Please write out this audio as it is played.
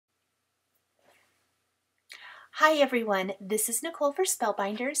Hi everyone, this is Nicole for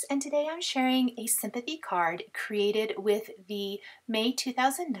Spellbinders, and today I'm sharing a sympathy card created with the May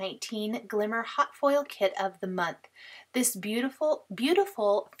 2019 Glimmer Hot Foil Kit of the Month. This beautiful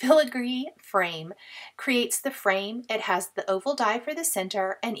filigree frame creates the frame. It has the oval die for the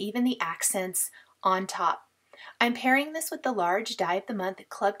center and even the accents on top. I'm pairing this with the large Die of the Month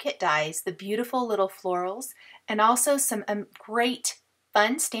Club Kit dies, the beautiful little florals, and also some great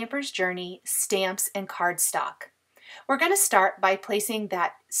Fun Stamper's Journey stamps and cardstock. We're going to start by placing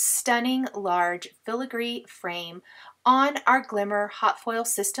that stunning large filigree frame on our Glimmer hot foil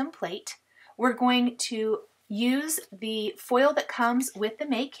system plate. We're going to use the foil that comes with the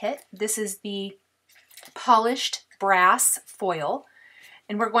May kit. This is the polished brass foil,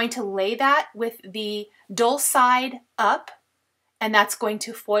 and we're going to lay that with the dull side up, and that's going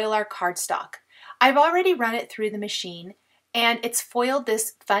to foil our cardstock. I've already run it through the machine, and it's foiled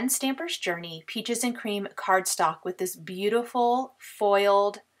this Fun Stamper's Journey Peaches and Cream cardstock with this beautiful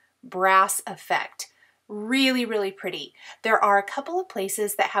foiled brass effect. Really, really pretty. There are a couple of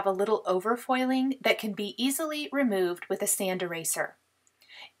places that have a little overfoiling that can be easily removed with a sand eraser.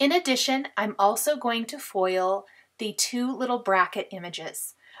 In addition, I'm also going to foil the two little bracket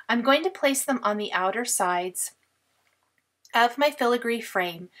images. I'm going to place them on the outer sides of my filigree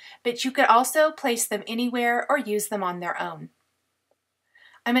frame, but you could also place them anywhere or use them on their own.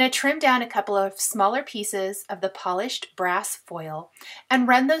 I'm going to trim down a couple of smaller pieces of the polished brass foil and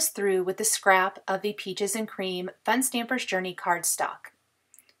run those through with the scrap of the Peaches and Cream Fun Stamper's Journey cardstock.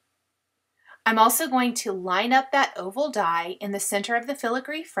 I'm also going to line up that oval die in the center of the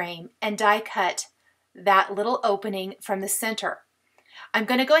filigree frame and die cut that little opening from the center. I'm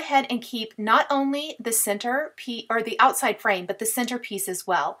going to go ahead and keep not only the center piece or the outside frame, but the center piece as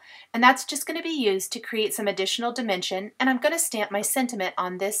well. And that's just going to be used to create some additional dimension. And I'm going to stamp my sentiment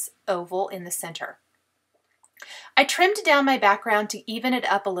on this oval in the center. I trimmed down my background to even it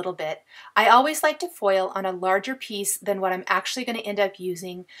up a little bit. I always like to foil on a larger piece than what I'm actually going to end up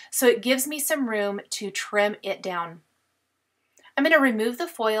using, so it gives me some room to trim it down. I'm going to remove the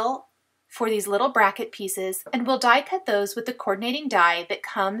foil for these little bracket pieces, and we'll die cut those with the coordinating die that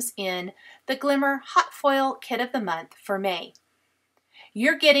comes in the Glimmer Hot Foil Kit of the Month for May.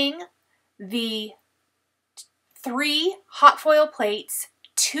 You're getting the 3 hot foil plates,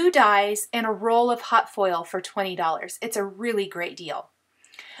 2 dies, and a roll of hot foil for $20. It's a really great deal.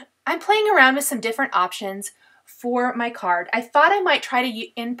 I'm playing around with some different options for my card. I thought I might try to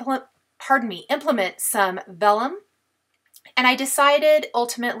implement some vellum, and I decided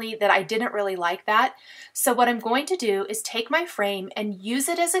ultimately that I didn't really like that. So what I'm going to do is take my frame and use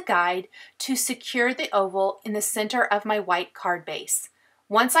it as a guide to secure the oval in the center of my white card base.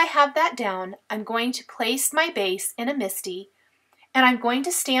 Once I have that down, I'm going to place my base in a MISTI, and I'm going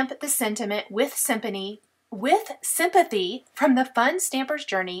to stamp the sentiment with sympathy from the Fun Stamper's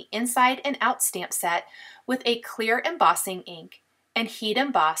Journey Inside and Out stamp set with a clear embossing ink and heat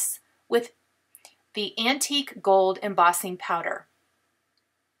emboss with the antique gold embossing powder.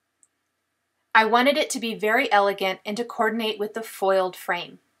 I wanted it to be very elegant and to coordinate with the foiled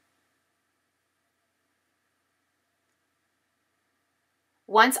frame.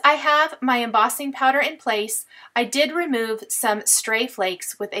 Once I have my embossing powder in place, I did remove some stray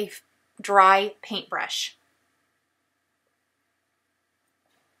flakes with a dry paintbrush.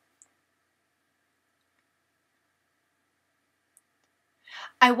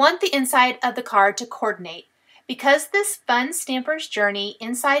 I want the inside of the card to coordinate. Because this Fun Stamper's Journey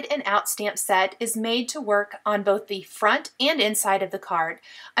Inside and Out stamp set is made to work on both the front and inside of the card,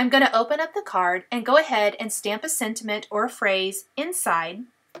 I'm going to open up the card and go ahead and stamp a sentiment or a phrase inside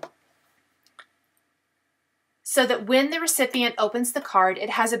so that when the recipient opens the card,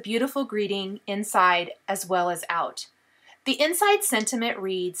 it has a beautiful greeting inside as well as out. The inside sentiment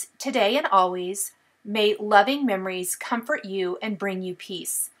reads, "Today and always, may loving memories comfort you and bring you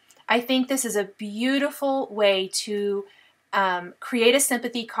peace." I think this is a beautiful way to create a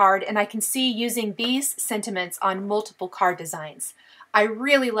sympathy card, and I can see using these sentiments on multiple card designs. I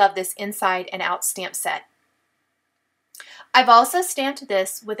really love this inside and out stamp set. I've also stamped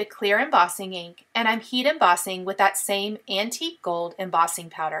this with a clear embossing ink, and I'm heat embossing with that same antique gold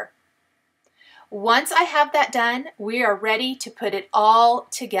embossing powder. Once I have that done, we are ready to put it all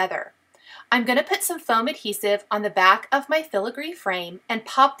together. I'm going to put some foam adhesive on the back of my filigree frame and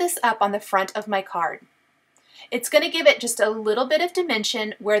pop this up on the front of my card. It's going to give it just a little bit of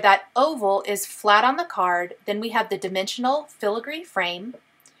dimension where that oval is flat on the card. Then we have the dimensional filigree frame.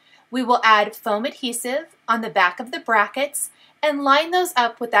 We will add foam adhesive on the back of the brackets and line those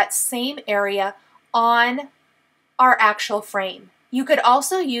up with that same area on our actual frame. You could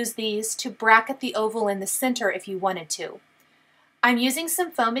also use these to bracket the oval in the center if you wanted to. I'm using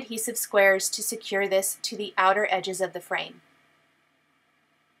some foam adhesive squares to secure this to the outer edges of the frame.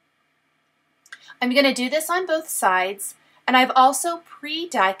 I'm going to do this on both sides, and I've also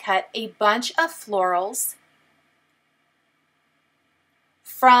pre-die cut a bunch of florals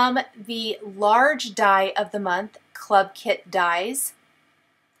from the large die of the month Club Kit dies.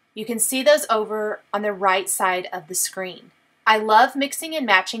 You can see those over on the right side of the screen. I love mixing and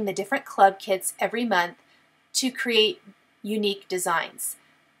matching the different club kits every month to create unique designs.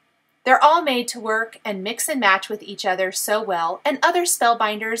 They're all made to work and mix and match with each other so well, and other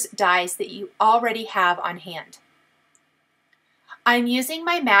Spellbinders dies that you already have on hand. I'm using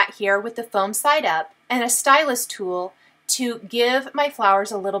my mat here with the foam side up and a stylus tool to give my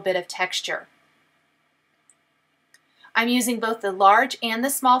flowers a little bit of texture. I'm using both the large and the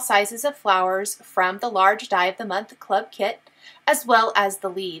small sizes of flowers from the large die of the month club kit, as well as the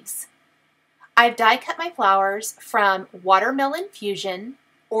leaves. I've die cut my flowers from Watermelon Fusion,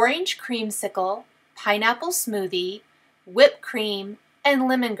 Orange Creamsicle, Pineapple Smoothie, Whipped Cream, and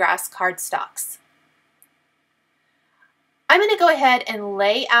Lemongrass cardstocks. I'm going to go ahead and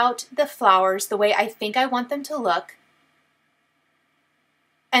lay out the flowers the way I think I want them to look,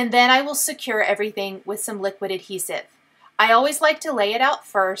 and then I will secure everything with some liquid adhesive. I always like to lay it out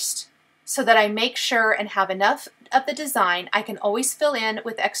first so that I make sure and have enough of the design I can always fill in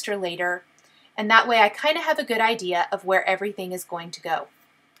with extra later, and that way I kind of have a good idea of where everything is going to go.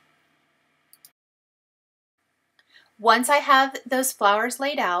 Once I have those flowers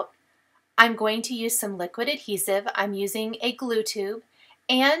laid out, I'm going to use some liquid adhesive. I'm using a glue tube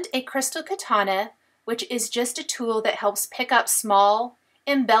and a crystal katana, which is just a tool that helps pick up small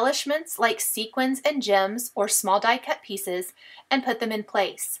embellishments like sequins and gems or small die cut pieces and put them in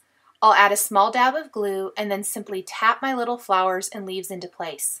place. I'll add a small dab of glue and then simply tap my little flowers and leaves into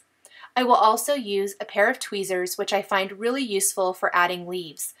place. I will also use a pair of tweezers, which I find really useful for adding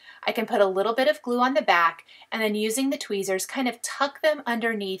leaves. I can put a little bit of glue on the back and then using the tweezers kind of tuck them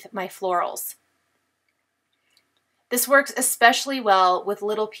underneath my florals. This works especially well with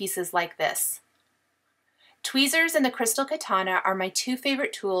little pieces like this. Tweezers and the crystal katana are my two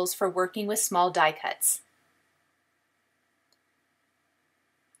favorite tools for working with small die cuts.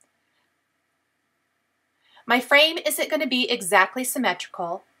 My frame isn't going to be exactly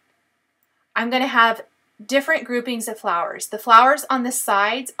symmetrical. I'm going to have different groupings of flowers. The flowers on the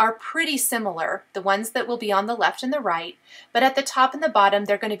sides are pretty similar, the ones that will be on the left and the right, but at the top and the bottom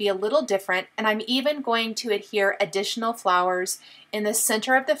they're going to be a little different, and I'm even going to adhere additional flowers in the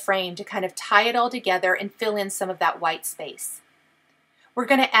center of the frame to kind of tie it all together and fill in some of that white space. We're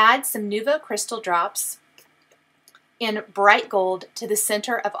going to add some Nouveau crystal drops in bright gold to the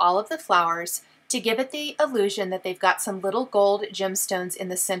center of all of the flowers to give it the illusion that they've got some little gold gemstones in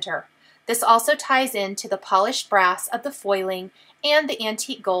the center. This also ties into the polished brass of the foiling and the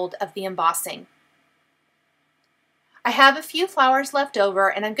antique gold of the embossing. I have a few flowers left over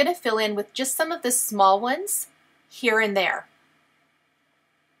and I'm going to fill in with just some of the small ones here and there.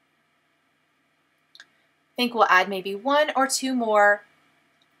 I think we'll add maybe one or two more,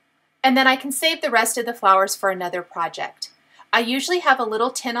 and then I can save the rest of the flowers for another project. I usually have a little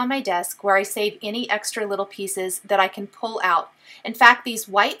tin on my desk where I save any extra little pieces that I can pull out. In fact, these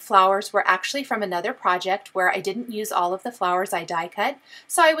white flowers were actually from another project where I didn't use all of the flowers I die cut,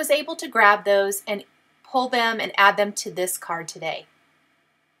 so I was able to grab those and pull them and add them to this card today.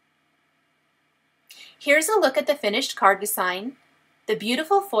 Here's a look at the finished card design, the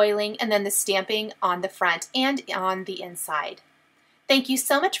beautiful foiling, and then the stamping on the front and on the inside. Thank you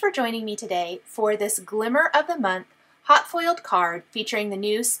so much for joining me today for this Glimmer of the Month hot foiled card featuring the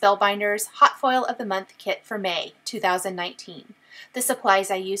new Spellbinders Hot Foil of the Month kit for May 2019. The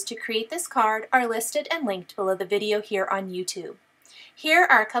supplies I used to create this card are listed and linked below the video here on YouTube. Here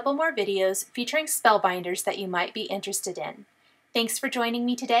are a couple more videos featuring Spellbinders that you might be interested in. Thanks for joining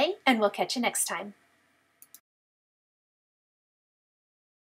me today, and we'll catch you next time.